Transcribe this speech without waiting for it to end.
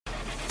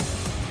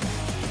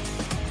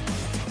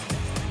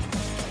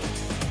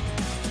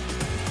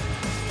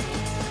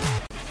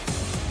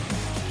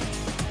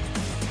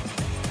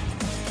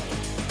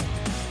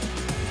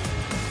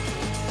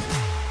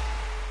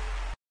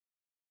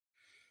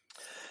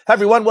Hey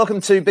everyone,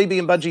 welcome to BB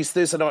and Budgie's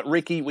Thursday Night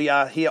Recce. We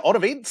are here on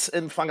events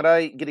in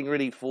Whangarei, getting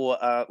ready for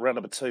round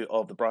number 2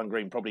 of the Brian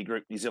Green Property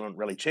Group New Zealand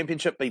Rally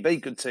Championship.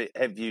 BB, good to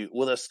have you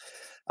with us.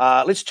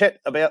 Let's chat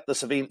about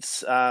this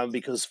event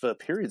because for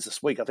periods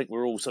this week, I think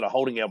we're all sort of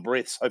holding our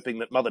breaths, hoping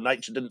that Mother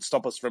Nature didn't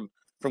stop us from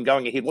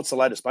going ahead. What's the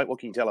latest, mate? What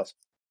can you tell us?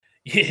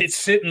 Yeah, it's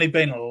certainly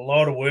been a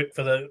lot of work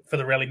for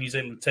the Rally New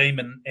Zealand team,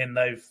 and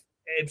they've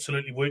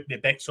absolutely worked their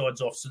backsides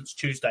off since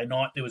Tuesday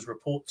night. There was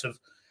reports of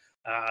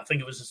I think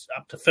it was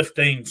up to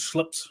 15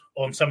 slips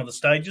on some of the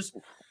stages.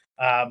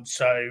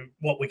 So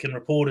what we can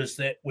report is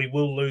that we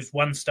will lose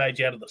one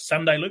stage out of the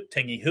Sunday loop,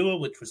 Tangi Hua,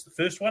 which was the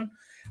first one.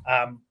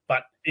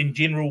 But in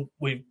general,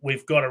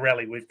 we've got a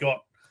rally. We've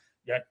got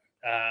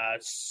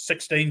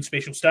 16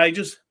 special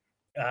stages.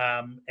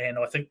 And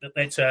I think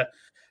that's a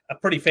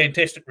pretty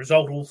fantastic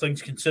result, all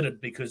things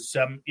considered, because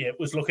it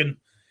was looking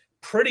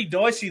pretty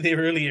dicey there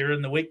earlier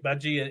in the week,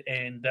 Budgie,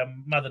 and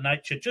Mother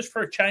Nature, just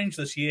for a change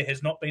this year,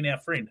 has not been our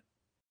friend.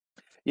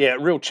 Yeah,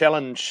 real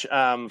challenge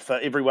for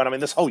everyone. I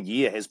mean, this whole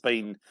year has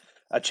been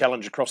a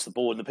challenge across the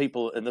board. And the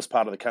people in this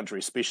part of the country,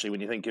 especially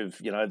when you think of,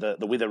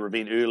 the weather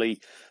event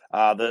early,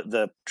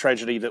 the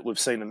tragedy that we've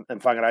seen in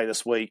Whangarei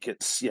this week,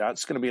 it's going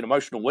to be an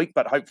emotional week,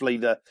 but hopefully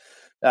the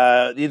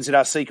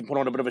NZRC can put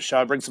on a bit of a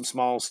show, bring some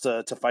smiles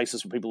to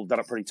faces for people who've done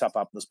it pretty tough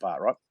up this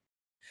part, right?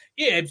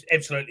 Yeah,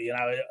 absolutely.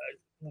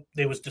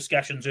 There was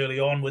discussions early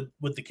on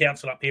with the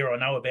council up here, I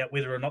know, about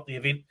whether or not the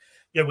event,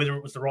 whether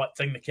it was the right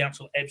thing. The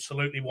council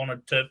absolutely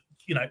wanted to,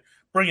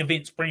 bring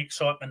events, bring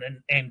excitement,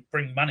 and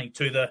bring money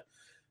to the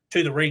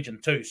region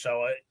too.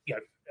 So,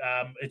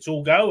 it's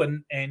all go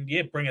and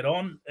bring it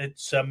on.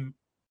 It's as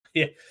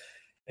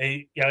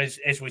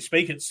we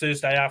speak, it's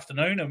Thursday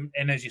afternoon,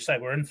 and as you say,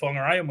 we're in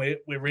Whangarei and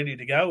we're ready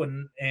to go,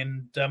 and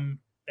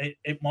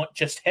it might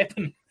just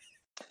happen.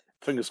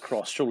 Fingers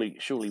crossed.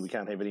 Surely we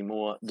can't have any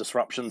more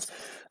disruptions.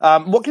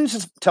 What can you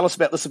just tell us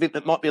about this event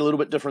that might be a little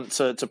bit different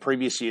to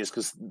previous years?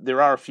 Because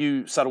there are a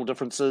few subtle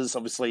differences.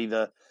 Obviously,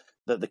 the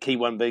key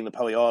one being the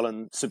Poly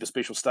Island Super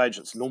Special Stage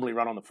that's normally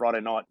run on the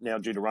Friday night, now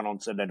due to run on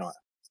Saturday night.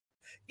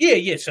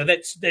 Yeah. So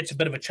that's a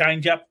bit of a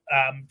change up.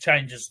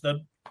 Changes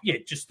the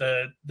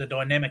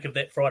dynamic of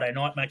that Friday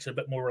night, makes it a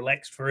bit more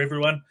relaxed for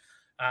everyone.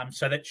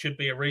 So that should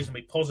be a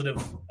reasonably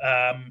positive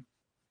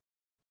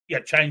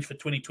change for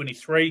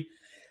 2023.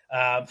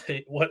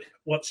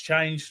 What's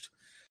changed?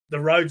 The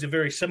roads are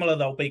very similar.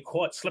 They'll be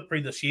quite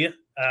slippery this year.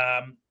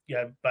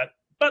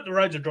 But the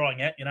roads are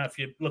drying out. If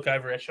you look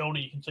over our shoulder,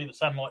 you can see the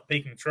sunlight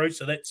peeking through.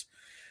 So that's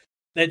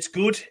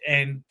good,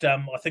 and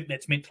I think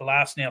that's meant to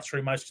last now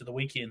through most of the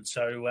weekend.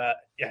 So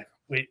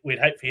we'd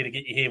hope for you to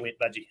get your hair wet,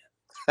 Budgie.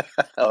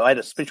 I had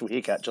a special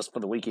haircut just for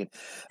the weekend.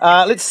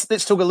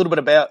 Let's talk a little bit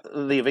about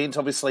the event.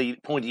 Obviously,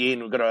 pointy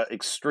end. We've got an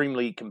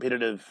extremely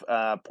competitive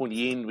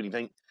pointy end. When you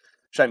think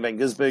Shane Van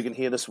Gisbergen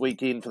here this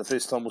weekend for the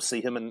first time, we'll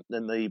see him in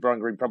the Brian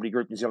Green Property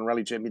Group New Zealand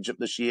Rally Championship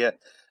this year.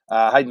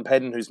 Hayden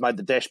Padden, who's made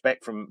the dash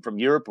back from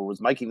Europe, or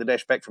was making the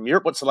dash back from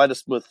Europe. What's the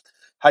latest with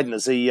Hayden?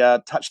 Has he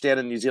touched down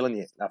in New Zealand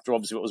yet? After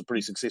obviously what was a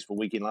pretty successful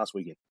weekend last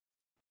weekend.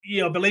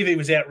 Yeah, I believe he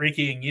was out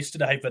recceing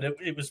yesterday, but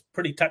it was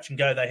pretty touch and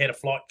go. They had a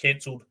flight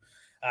cancelled.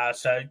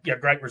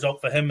 Great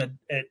result for him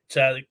at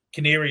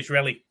Canaries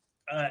Rally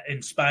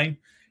in Spain.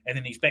 And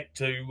then he's back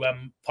to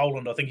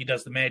Poland. I think he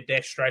does the mad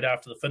dash straight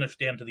after the finish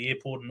down to the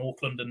airport in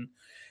Auckland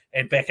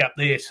and back up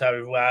there.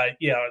 So, I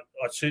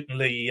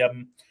certainly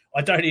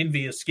I don't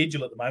envy his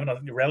schedule at the moment. I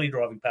think the rally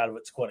driving part of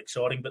it's quite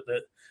exciting, but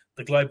the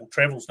global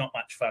travel's not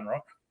much fun,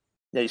 right?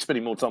 Yeah, he's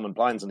spending more time in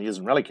planes than he is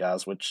in rally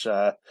cars, which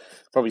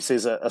probably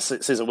says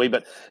a wee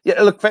bit.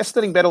 Yeah, look,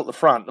 fascinating battle at the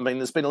front. I mean,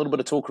 there's been a little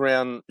bit of talk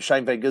around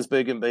Shane Van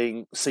Gisbergen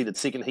being seated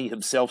second. He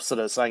himself sort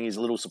of saying he's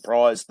a little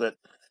surprised that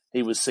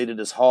he was seated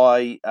as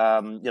high.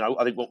 I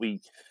think what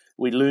we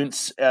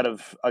learnt out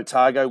of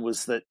Otago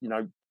was that,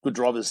 good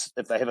drivers,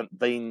 if they haven't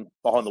been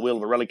behind the wheel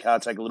of a rally car,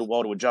 take a little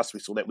while to adjust. We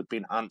saw that with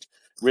Ben Hunt.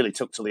 Really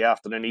took till the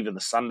afternoon, even the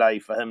Sunday,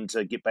 for him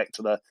to get back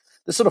to the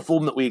sort of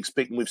form that we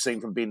expect and we've seen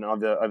from Ben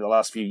over the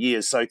last few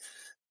years. So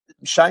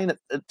Shane at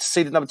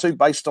seated number 2,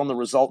 based on the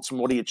results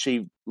and what he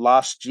achieved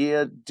last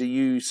year, do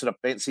you sort of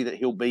fancy that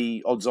he'll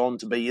be odds on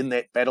to be in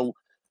that battle,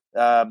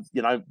 sort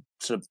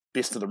of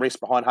best of the rest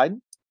behind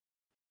Hayden?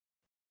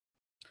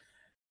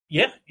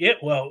 Yeah.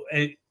 Well,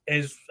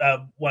 as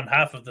one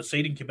half of the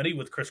seating committee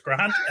with Chris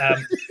Grant,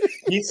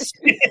 yes.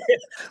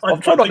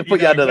 I'm trying not to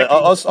put you under that. I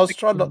was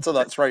trying not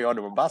to throw you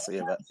under a bus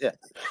here, but yeah.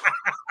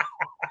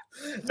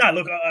 No,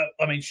 look,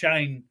 I mean,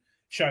 Shane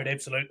showed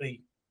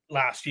absolutely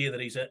last year that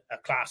he's a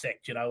class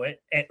act.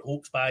 At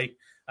Hawke's Bay,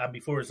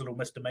 before his little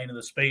misdemeanor,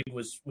 the speed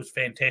was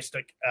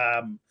fantastic.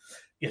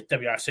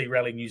 WRC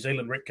Rally New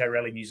Zealand, Recce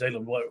Rally New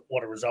Zealand,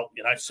 what a result,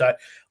 So,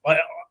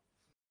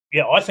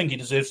 I think he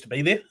deserves to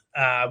be there.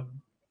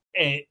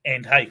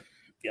 And hey,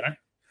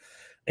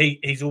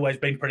 he's always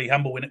been pretty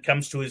humble when it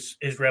comes to his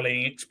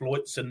rallying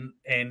exploits, and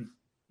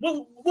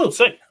we'll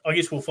see. I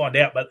guess we'll find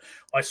out, but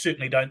I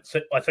certainly don't.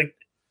 I think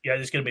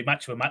there's going to be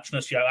much of a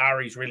muchness.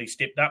 Ari's really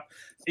stepped up.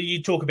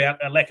 You talk about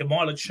a lack of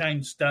mileage.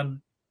 Shane's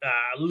done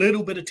a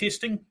little bit of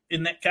testing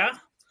in that car,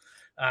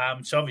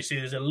 So obviously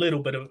there's a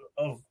little bit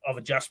of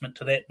adjustment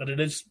to that, but it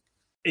is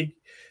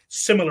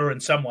similar in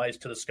some ways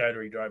to the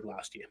Skoda he drove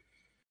last year.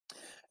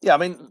 Yeah, I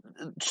mean,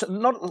 there's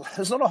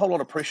not a whole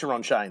lot of pressure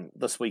on Shane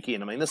this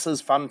weekend. I mean, this is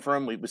fun for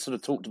him. We sort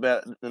of talked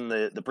about in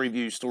the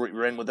preview story we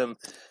ran with him.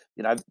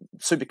 You know,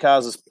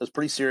 supercars is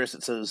pretty serious.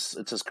 It's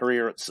his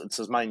career. It's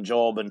his main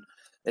job, and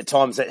at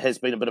times that has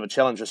been a bit of a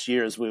challenge this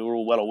year, as we were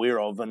all well aware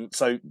of. And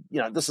so,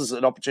 you know, this is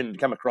an opportunity to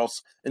come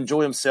across,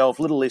 enjoy himself,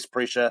 a little less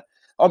pressure.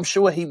 I'm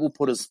sure he will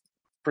put his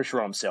pressure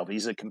on himself.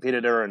 He's a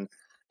competitor, and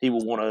he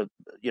will want to,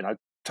 you know,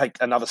 take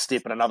another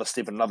step and another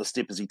step and another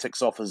step as he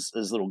ticks off his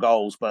little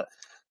goals. But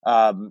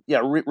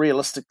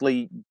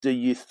realistically, do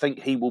you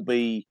think he will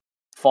be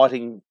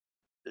fighting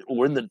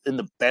or in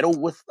the battle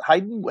with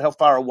Hayden? How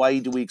far away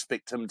do we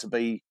expect him to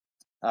be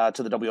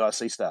to the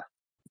WRC star?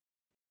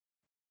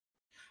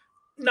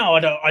 No,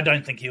 I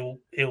don't think he'll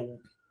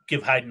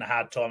give Hayden a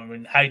hard time. I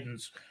mean,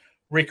 Hayden's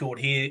record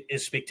here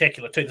is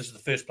spectacular too. This is the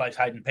first place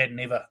Hayden Padden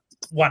ever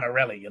won a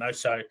rally, you know,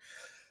 so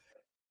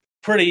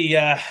pretty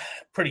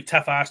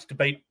tough ask to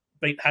beat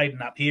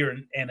Hayden up here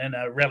and in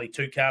a Rally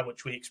 2 car,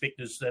 which we expect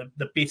is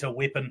the better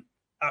weapon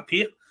up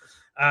here.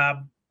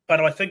 But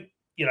I think,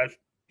 you know,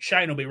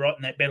 Shane will be right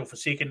in that battle for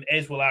second,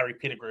 as will Ari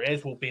Pettigrew,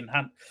 as will Ben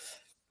Hunt.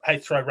 Hey,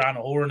 throw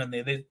Rana Horan in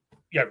there.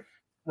 You know,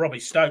 Robbie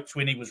Stokes,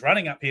 when he was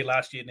running up here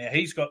last year, now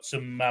he's got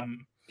some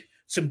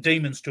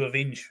demons to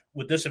avenge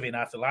with this event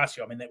after last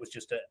year. I mean, that was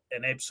just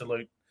an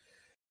absolute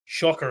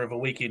shocker of a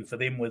weekend for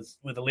them with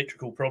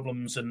electrical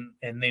problems, and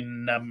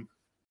then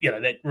you know,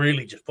 that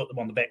really just put them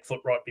on the back foot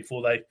right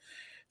before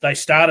they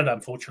started,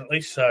 unfortunately.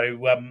 So,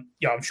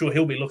 yeah, I'm sure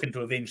he'll be looking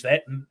to avenge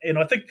that. And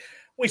I think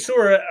we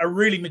saw a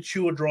really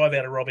mature drive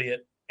out of Robbie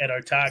at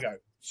Otago.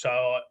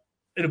 So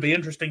it'll be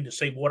interesting to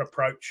see what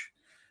approach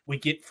we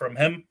get from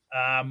him.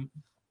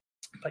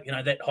 But, you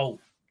know, that whole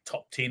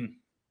top 10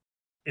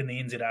 in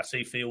the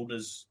NZRC field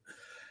is,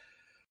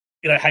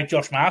 you know, hey,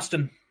 Josh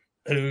Marston,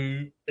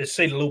 who is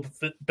seated a little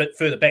bit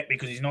further back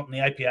because he's not in the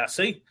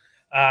APRC.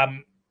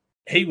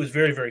 He was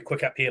very, very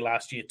quick up here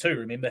last year too.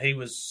 Remember, he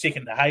was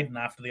second to Hayden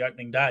after the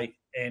opening day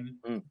and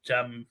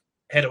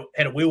had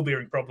a wheel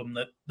bearing problem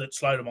that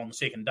slowed him on the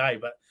second day.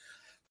 But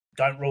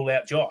don't rule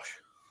out Josh.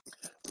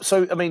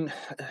 So, I mean,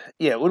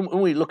 yeah,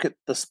 when we look at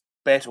this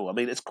battle, I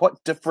mean, it's quite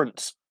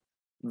different,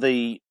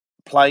 the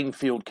playing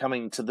field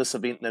coming to this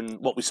event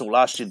than what we saw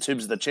last year in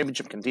terms of the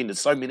championship contenders.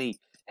 So many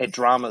had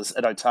dramas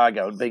at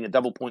Otago and being a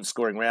double point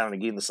scoring round,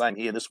 and again, the same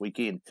here this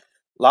weekend.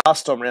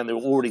 Last time around, there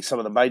were already some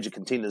of the major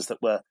contenders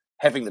that were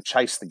having to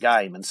chase the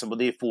game, and some were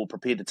therefore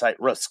prepared to take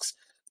risks.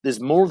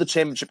 There's more of the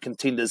championship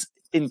contenders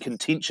in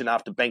contention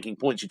after banking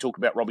points. You talk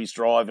about Robbie's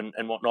drive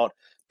and whatnot,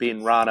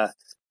 Ben, Rana,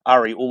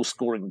 Ari, all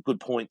scoring good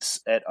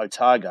points at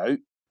Otago.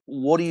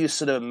 What do you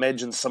sort of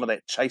imagine some of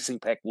that chasing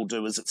pack will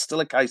do? Is it still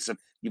a case of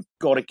you've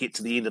got to get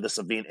to the end of this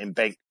event and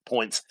bank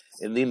points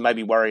and then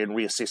maybe worry and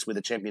reassess where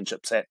the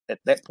championship's at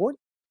that point?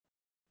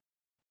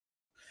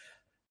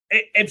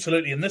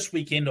 Absolutely. And this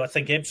weekend, I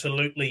think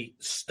absolutely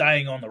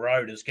staying on the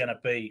road is going to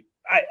be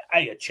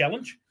a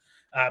challenge.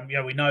 You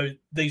know, we know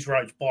these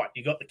roads bite.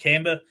 You got the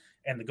camber,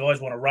 and the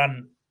guys want to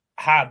run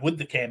hard with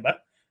the camber.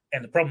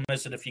 And the problem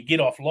is that if you get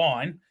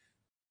offline,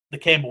 the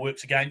camber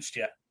works against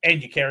you,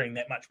 and you're carrying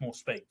that much more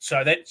speed.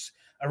 So that's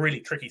a really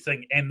tricky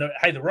thing. And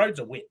the roads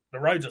are wet. The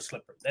roads are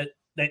slippery.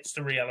 That's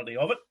the reality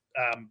of it.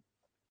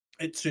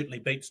 It certainly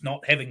beats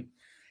not having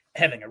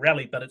a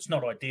rally, but it's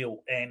not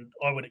ideal. And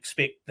I would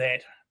expect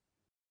that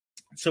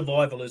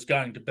survival is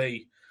going to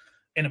be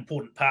an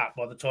important part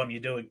by the time you're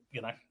doing,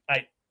 you know,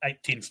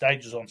 10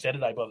 stages on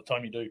Saturday, by the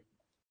time you do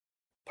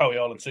Poe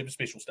Island Super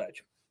Special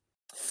stage.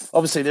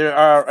 Obviously, there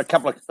are a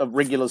couple of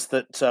regulars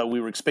that we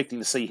were expecting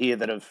to see here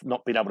that have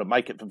not been able to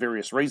make it for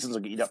various reasons.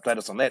 I'll get you to update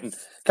us on that. And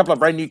a couple of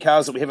brand new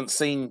cars that we haven't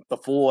seen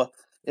before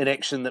in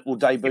action that will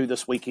debut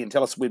this weekend.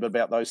 Tell us a wee bit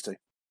about those two.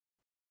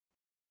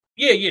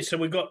 Yeah. So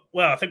we've got,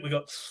 I think we've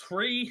got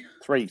three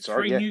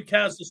new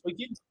cars this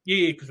weekend.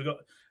 Yeah, because we've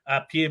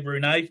got Pierre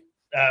Brunet,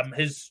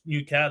 his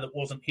new car that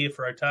wasn't here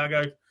for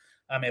Otago,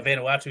 our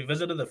Vanuatu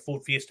visitor, the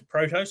Ford Fiesta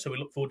Proto. So we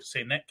look forward to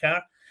seeing that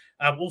car.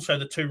 Also,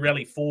 the two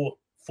Rally 4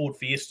 Ford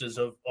Fiestas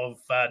of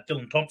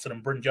Dylan Thompson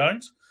and Bryn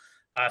Jones.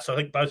 So I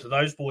think both of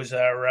those boys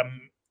are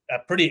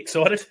pretty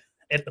excited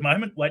at the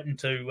moment, waiting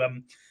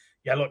to,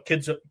 like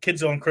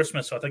kids on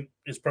Christmas, I think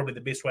is probably the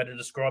best way to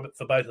describe it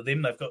for both of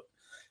them. They've got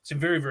some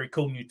very, very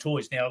cool new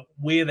toys. Now,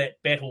 where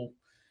that battle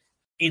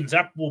ends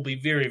up will be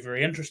very,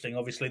 very interesting.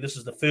 Obviously, this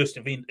is the first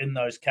event in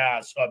those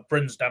cars.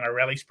 Bryn's done a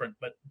rally sprint,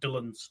 but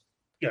Dylan's,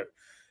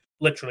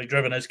 literally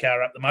driven his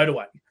car up the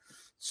motorway.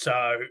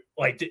 So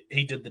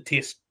he did the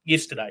test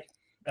yesterday.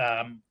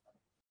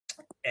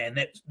 And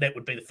that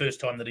would be the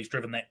first time that he's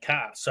driven that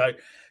car. So,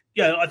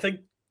 I think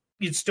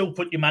you'd still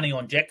put your money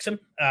on Jackson.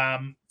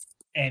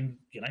 And,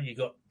 you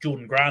got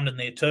Jordan Grant in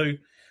there too,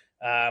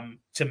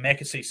 Tim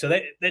McAsee. So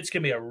that's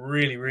going to be a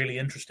really, really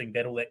interesting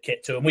battle, that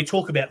Cat 2. And we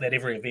talk about that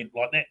every event.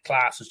 Like, that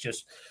class is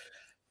just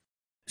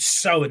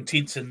so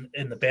intense in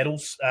the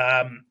battles.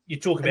 You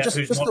talk about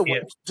who's not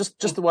here.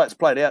 Just the way it's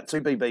played out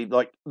too, BB.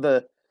 Like,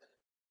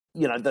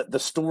 the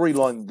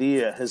storyline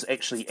there has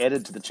actually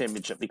added to the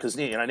championship because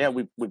now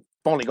we've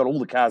finally got all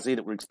the cars there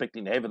that we're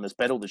expecting to have in this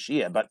battle this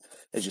year. But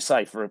as you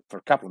say, for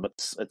a couple of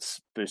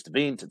it's first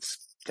event.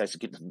 It's a case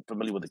of getting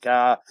familiar with the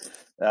car.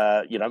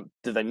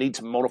 Do they need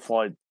to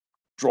modify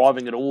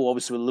driving at all?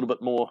 Obviously, with a little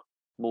bit more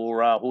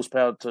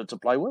horsepower to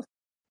play with.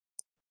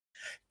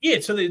 Yeah,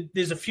 so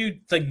there's a few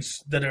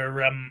things that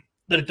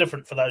are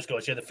different for those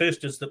guys. Yeah, the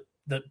first is that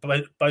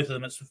both of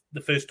them, it's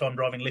the first time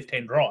driving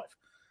left-hand drive.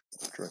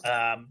 True.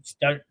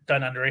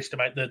 Don't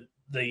underestimate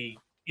the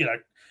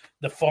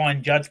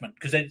fine judgment,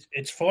 because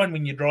it's fine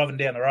when you're driving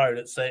down the road.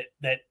 It's that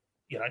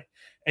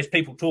as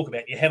people talk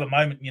about, you have a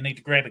moment and you need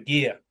to grab a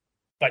gear,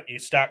 but you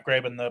start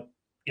grabbing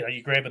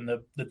you're grabbing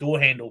the door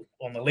handle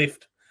on the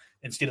left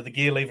instead of the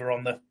gear lever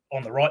on the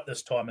right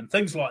this time, and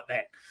things like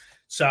that.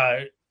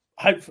 So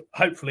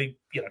hopefully,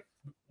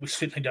 we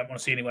certainly don't want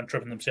to see anyone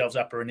tripping themselves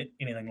up or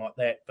anything like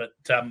that. But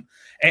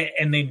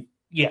and then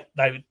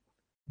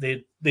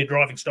their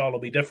driving style will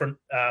be different.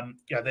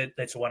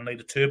 That's a 1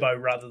 litre turbo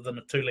rather than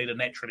a 2 litre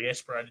naturally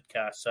aspirated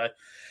car. So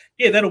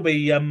that'll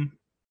be a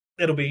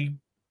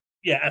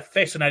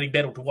fascinating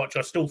battle to watch.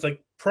 I still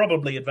think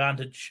probably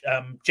advantage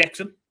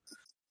Jackson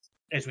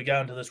as we go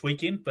into this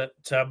weekend, but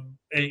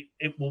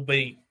it will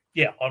be.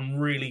 I'm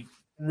really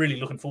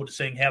looking forward to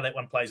seeing how that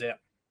one plays out.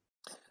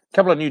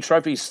 Couple of new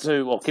trophies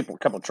a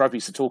couple of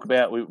trophies to talk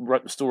about. We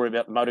wrote the story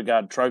about the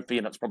Motorguard Trophy,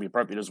 and it's probably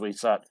appropriate as we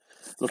start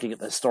looking at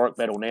the historic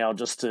battle now,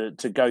 just to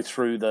go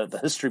through the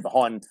history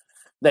behind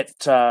that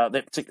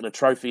particular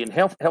trophy and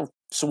how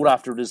sought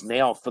after it is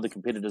now for the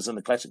competitors in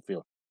the classic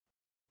field.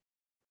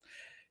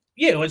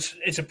 Yeah,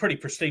 it's a pretty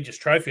prestigious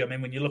trophy. I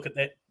mean, when you look at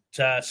that,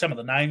 some of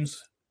the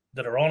names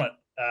that are on it,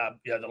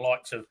 the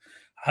likes of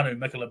Hanu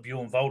Mikkola,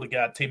 Bjorn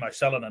Voldegaard, Timo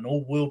Salonen,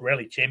 all World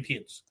Rally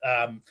champions.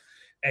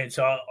 And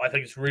so I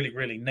think it's really,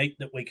 really neat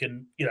that we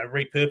can,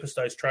 repurpose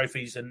those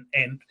trophies and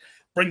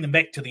bring them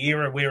back to the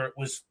era where it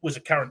was a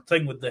current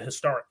thing with the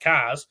historic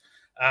cars.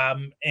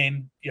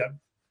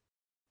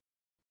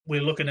 We're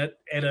looking at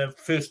a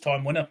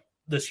first-time winner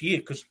this year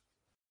because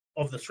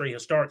of the three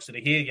historics that are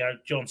here,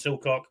 John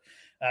Silcock,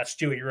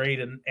 Stewie Reid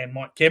and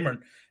Mike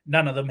Cameron.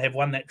 None of them have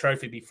won that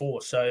trophy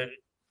before. So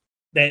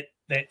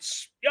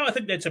that's I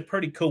think that's a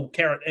pretty cool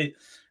carrot.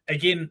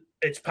 Again,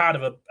 it's part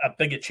of a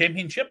bigger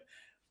championship,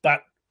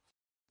 but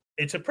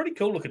it's a pretty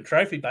cool looking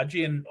trophy,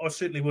 Budgie, and I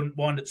certainly wouldn't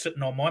mind it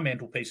sitting on my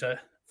mantelpiece.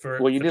 You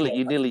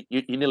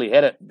nearly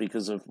had it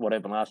because of what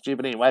happened last year.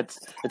 But anyway,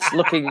 it's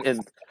looking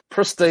in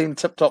pristine,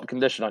 tip-top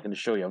condition. I can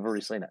assure you, I've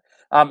already seen it.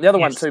 The other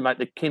one too, mate,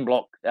 the Ken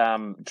Block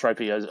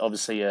trophy is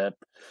obviously a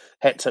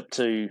hat tip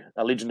to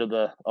a legend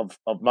of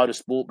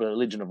motorsport, but a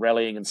legend of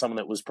rallying, and someone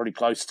that was pretty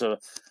close to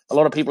a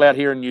lot of people out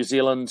here in New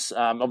Zealand.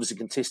 Obviously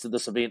contested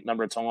this event a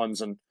number of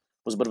times and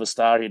was a bit of a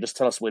star here. Just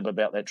tell us a word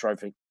about that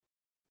trophy.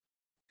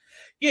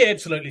 Yeah,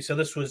 absolutely. So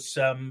this was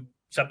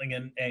something,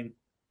 and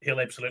he'll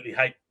absolutely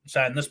hate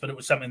saying this, but it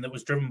was something that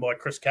was driven by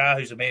Chris Carr,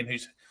 who's a man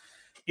who's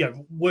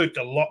worked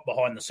a lot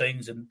behind the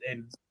scenes and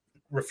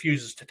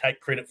refuses to take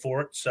credit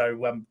for it. So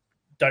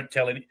don't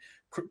tell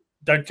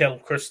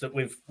Chris that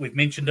we've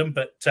mentioned him.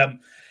 But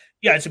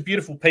it's a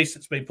beautiful piece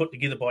that's been put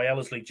together by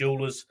Ellerslie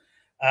Jewelers.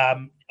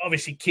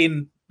 Obviously,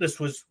 Ken, this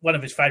was one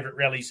of his favourite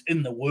rallies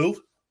in the world,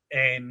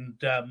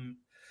 and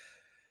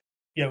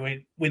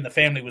when the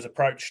family was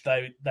approached,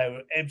 they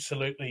were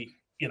absolutely,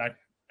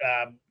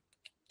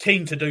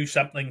 keen to do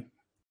something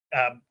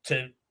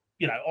to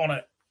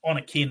honour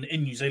Ken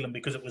in New Zealand,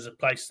 because it was a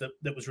place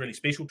that was really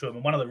special to him.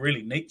 And one of the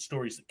really neat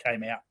stories that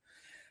came out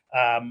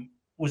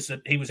was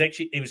that he was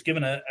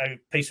given a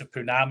piece of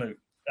Punamu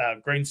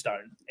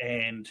greenstone,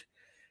 and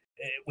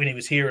when he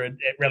was here at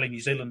Rally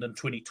New Zealand in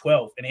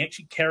 2012, and he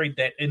actually carried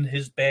that in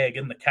his bag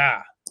in the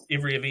car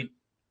every event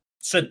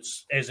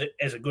since as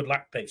a good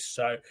luck piece.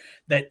 So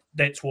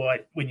that's why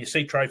when you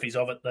see trophies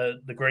of it,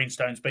 the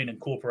greenstone's been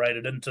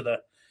incorporated into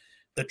the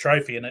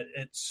trophy, and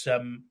it's I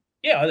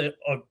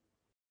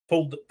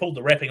pulled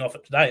the wrapping off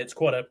it today. It's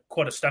quite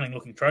a stunning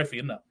looking trophy,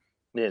 isn't it?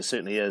 Yeah, it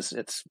certainly is.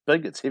 It's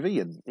big, it's heavy,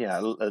 and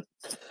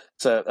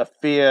it's a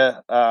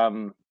fair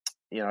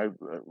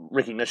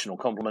recognition or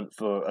compliment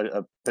for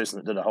a person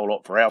that did a whole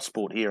lot for our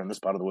sport here in this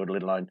part of the world,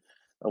 let alone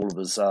all of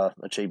his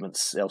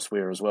achievements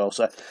elsewhere as well.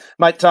 So,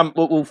 mate,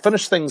 we'll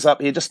finish things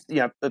up here. Just,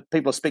 if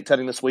people are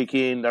spectating this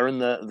weekend, they're in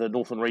the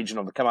northern region,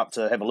 or they come up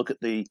to have a look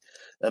at the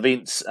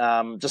events.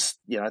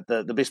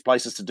 The best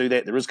places to do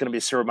that. There is going to be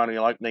a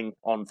ceremonial opening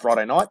on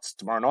Friday night,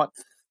 tomorrow night,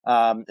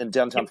 in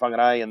downtown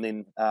Whangarei, and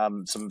then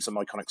some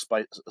iconic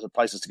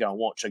places to go and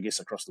watch, I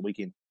guess, across the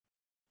weekend.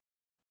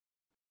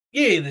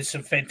 Yeah, there's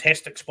some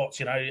fantastic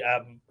spots,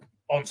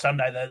 on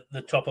Sunday,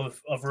 the top of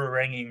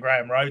Ruarangi and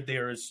Graham Road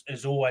there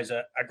is always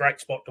a great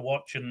spot to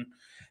watch, and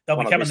they'll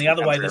be coming the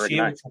other way this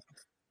year.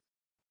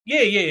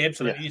 Yeah,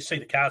 absolutely. Yeah. You see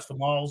the cars for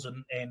miles,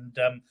 and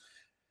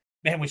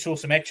man, we saw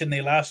some action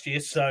there last year,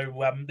 so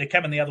they're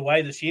coming the other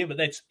way this year, but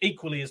that's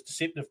equally as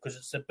deceptive because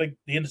it's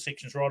the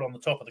intersection's right on the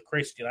top of the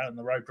crest, and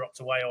the road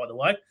drops away either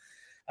way.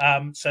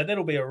 So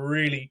that'll be a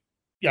really,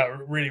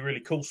 really,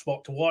 really cool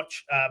spot to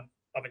watch.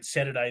 I mean,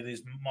 Saturday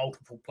there's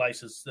multiple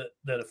places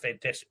that are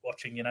fantastic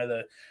watching. You know,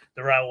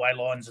 the railway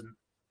lines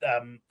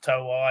and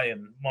Towai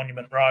and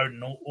Monument Road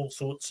and all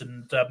sorts.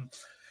 And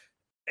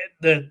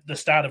the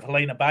start of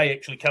Helena Bay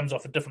actually comes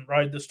off a different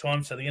road this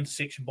time, so the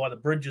intersection by the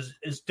bridge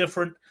is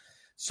different.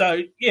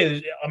 So yeah,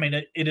 I mean,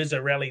 it is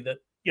a rally that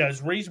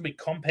is reasonably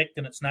compact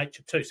in its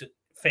nature too. So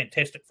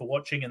fantastic for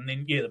watching. And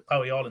then the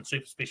Poe Island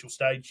Super Special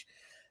Stage.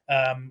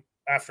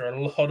 After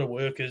a lot of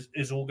work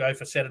is all go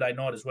for Saturday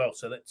night as well.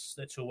 So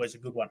that's always a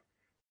good one.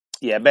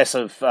 Yeah,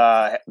 massive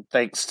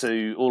thanks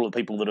to all of the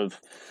people that have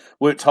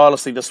worked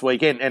tirelessly this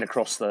weekend and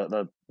across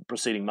the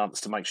preceding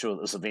months to make sure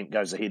that this event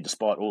goes ahead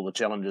despite all the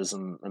challenges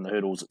and the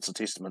hurdles. It's a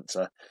testament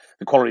to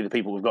the quality of the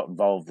people we've got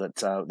involved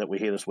that we're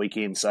here this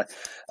weekend. So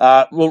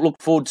we'll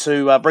look forward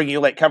to bringing you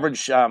all that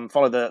coverage.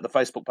 Follow the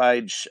Facebook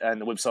page and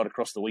the website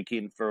across the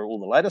weekend for all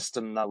the latest,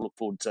 and look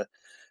forward to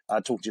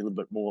talking to you a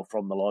little bit more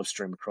from the live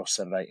stream across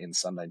Saturday and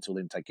Sunday. Until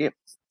then, take care.